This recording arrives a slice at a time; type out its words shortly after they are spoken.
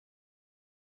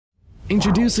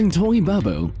Introducing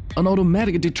Toibuble, an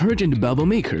automatic detergent bubble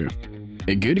maker.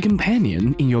 A good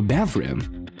companion in your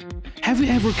bathroom. Have you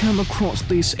ever come across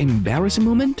this embarrassing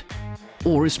moment?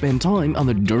 Or spent time on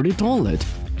the dirty toilet?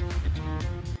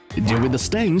 Deal with the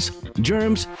stains,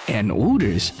 germs, and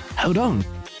odors. Hold on.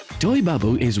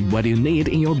 Toibuble is what you need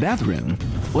in your bathroom.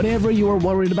 Whatever you are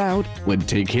worried about, will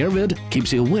take care of it,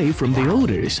 keeps you away from the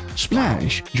odors,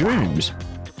 splash, germs.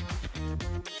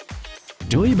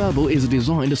 Toibuble is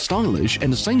designed stylish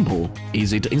and simple,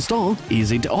 easy to install,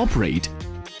 easy to operate.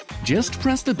 Just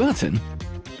press the button.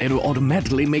 It will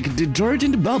automatically make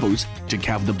detergent bubbles to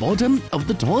cover the bottom of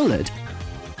the toilet.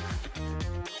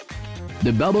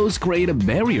 The bubbles create a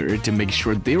barrier to make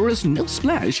sure there is no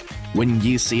splash when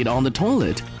you sit on the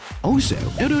toilet. Also,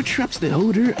 it traps the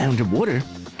odor underwater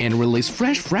and release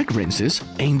fresh fragrances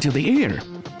into the air,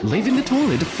 leaving the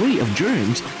toilet free of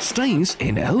germs, stains,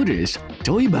 and odors.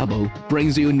 Toibuble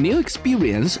brings you a new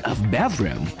experience of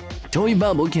bathroom.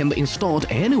 Toibuble can be installed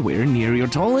anywhere near your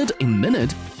toilet in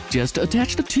minutes. Just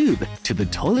attach the tube to the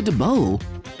toilet bowl.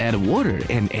 Add water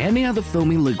and any other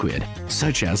foamy liquid,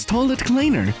 such as toilet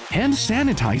cleaner, hand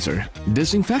sanitizer,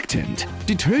 disinfectant,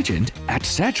 detergent,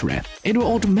 etc. It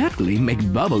will automatically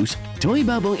make bubbles.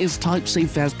 Toibuble is Type-C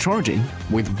fast charging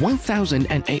with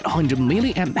 1,800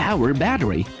 mAh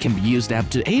battery, can be used up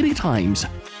to 80 times.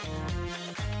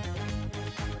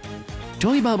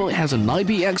 Toibuble has an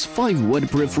IPX5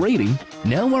 waterproof rating.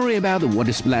 No worry about the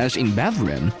water splash in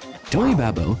bathroom.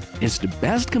 Toibuble is the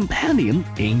best companion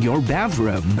in your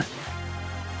bathroom.